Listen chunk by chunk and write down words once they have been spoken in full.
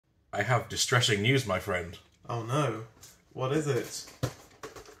I have distressing news, my friend. Oh no. What is it?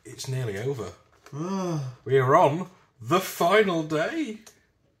 It's nearly over. We are on the final day.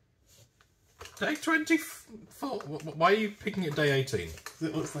 Day 24. Why are you picking at day 18?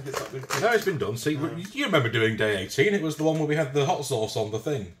 It looks like it's not been picked. No, it's been done. See, you remember doing day 18. It was the one where we had the hot sauce on the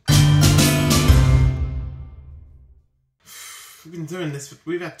thing. We've been doing this.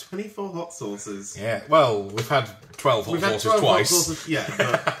 We've had 24 hot sauces. Yeah, well, we've had 12 hot sauces twice. Hot sauces, yeah,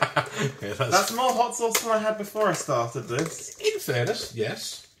 but Yeah, that's more hot sauce than I had before I started this. in fairness,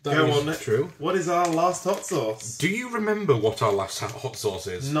 yes. That Go is on. true. What is our last hot sauce? Do you remember what our last hot sauce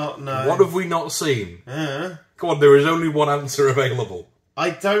is? No. What have we not seen? Uh, Come on, there is only one answer available. I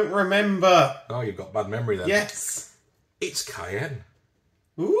don't remember. Oh, you've got bad memory then. Yes. It's cayenne.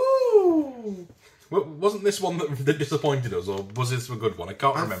 Ooh. Well, wasn't this one that disappointed us, or was this a good one? I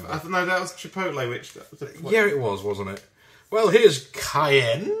can't remember. No, that was Chipotle, which... Yeah, it was, wasn't it? Well, here's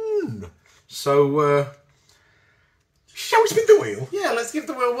cayenne. So, shall we spin the wheel? Yeah, let's give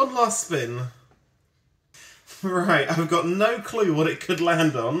the wheel one last spin. Right, I've got no clue what it could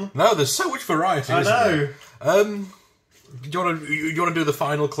land on. No, there's so much variety, I isn't know. there? Do you want to do the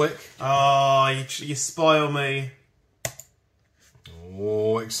final click? Oh, you spoil me.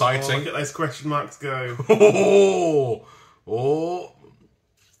 Oh, exciting. Oh, look at those question marks go. Oh,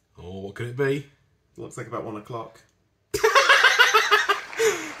 what could it be? Looks like about 1 o'clock.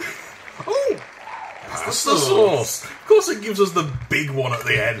 Oh, that's the sauce. Of course it gives us the big one at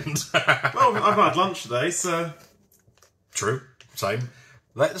the end. Well, I've had lunch today, so... True, same.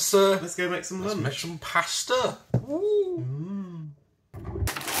 Let's Let's go make some lunch. make some pasta. Ooh.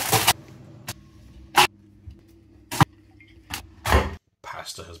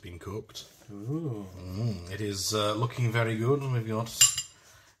 Pasta has been cooked. Ooh. It is looking very good. We've got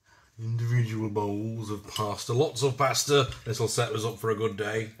individual bowls of pasta. Lots of pasta. This will set us up for a good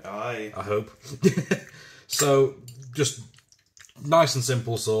day. Aye. I hope. So, just nice and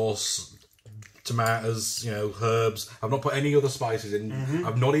simple sauce. Tomatoes, herbs. I've not put any other spices in.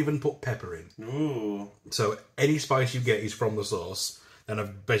 I've not even put pepper in. Ooh. So any spice you get is from the sauce. Then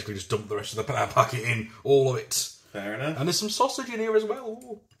I've basically just dumped the rest of the packet in, all of it. Fair enough. And there's some sausage in here as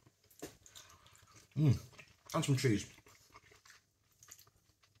well. And some cheese.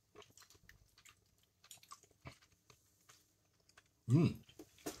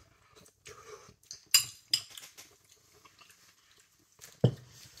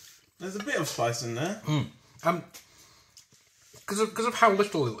 There's a bit of spice in there. Because of how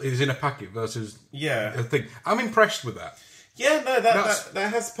little is in a packet versus Yeah. a thing. I'm impressed with that. Yeah, no, that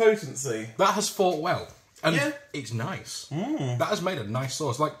has potency. That has fought well. And Yeah. it's nice. That has made a nice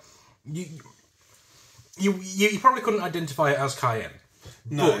sauce. Like, you probably couldn't identify it as cayenne.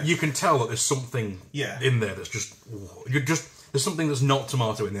 No. But you can tell that there's something in there that's there's something that's not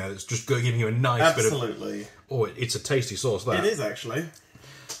tomato in there that's just giving you a nice bit of... Absolutely. Oh, it's a tasty sauce, that. It is, actually.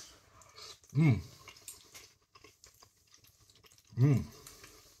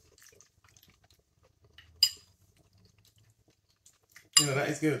 Yeah, that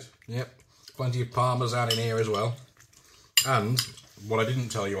is good. Yep. Plenty of parmesan in here as well. And, what I didn't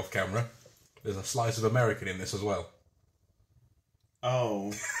tell you off camera, there's a slice of American in this as well.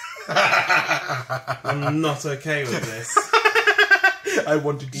 Oh. I'm not okay with this. I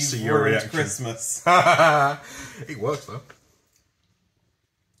wanted to see You've your ruined reaction. Christmas. It works though.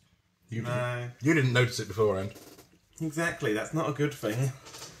 You No. didn't notice it beforehand. Exactly, that's not a good thing.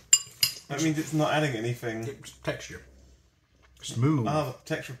 That means it's not adding anything. It's texture. Smooth. Ah,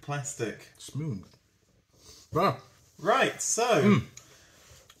 the texture of plastic. Smooth. Wow. Right, so...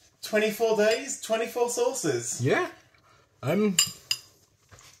 24 days, 24 sauces. Yeah.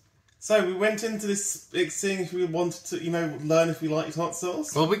 So we went into this seeing if we wanted to, learn if we liked hot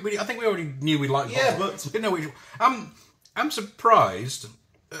sauce. Well, I think we already knew we liked. Yeah, hot. but We didn't know which. I'm surprised.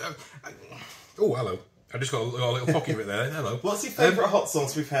 Oh, hello. I just got a little pocket bit there. Hello. What's your favourite hot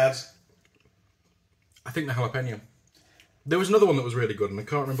sauce we've had? I think the jalapeno. There was another one that was really good, and I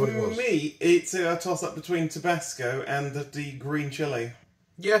can't remember what it For was. me, it's a toss-up between Tabasco and the green chilli.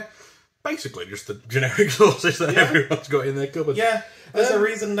 Yeah, basically just the generic sauces that everyone's got in their cupboard. Yeah, there's a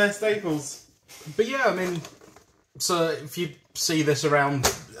reason they're staples. But yeah, I mean, so if you see this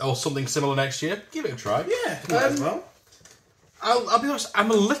around or something similar next year, give it a try. Yeah, might as well. I'll be honest, I'm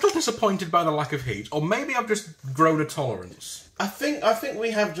a little disappointed by the lack of heat, or maybe I've just grown a tolerance. I think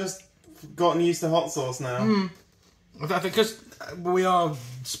we have just gotten used to hot sauce now. I think because we are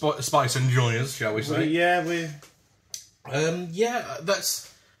spice enjoyers, shall we say? We're...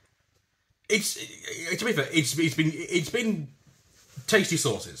 That's... It's to be fair, it's been tasty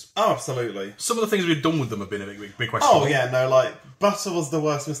sauces. Oh, absolutely. Some of the things we've done with them have been a big questionable. Oh, yeah, no, like, butter was the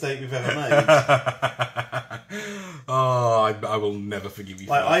worst mistake we've ever made. Oh, I will never forgive you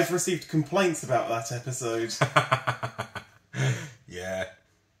for Like, that. I've received complaints about that episode. Yeah.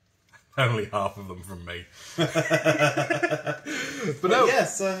 Only half of them from me. But But no.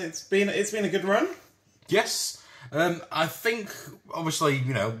 yes, it's been a good run. Yes. I think, obviously,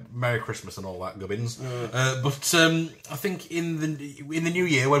 you know, Merry Christmas and all that gubbins. But I think in the new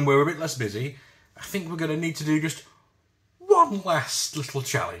year, when we're a bit less busy, I think we're going to need to do just one last little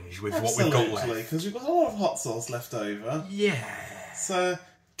challenge with what we've got left. Absolutely, because we've got a lot of hot sauce left over. Yeah. So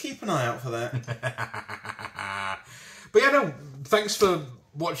keep an eye out for that. But yeah, no, thanks for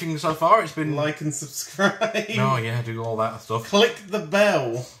watching so far. It's been... Like and subscribe. Oh, yeah, do all that stuff. Click the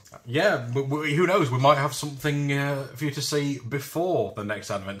bell. Yeah, but who knows? We might have something for you to see before the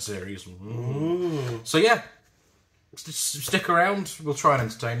next Advent series. Ooh. So yeah, stick around. We'll try and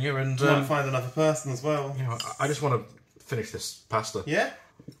entertain you. And Might find another person as well. you know, I just want to finish this pasta. Yeah?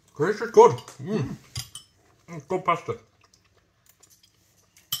 It's good. Good pasta.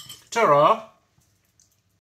 Ta-ra.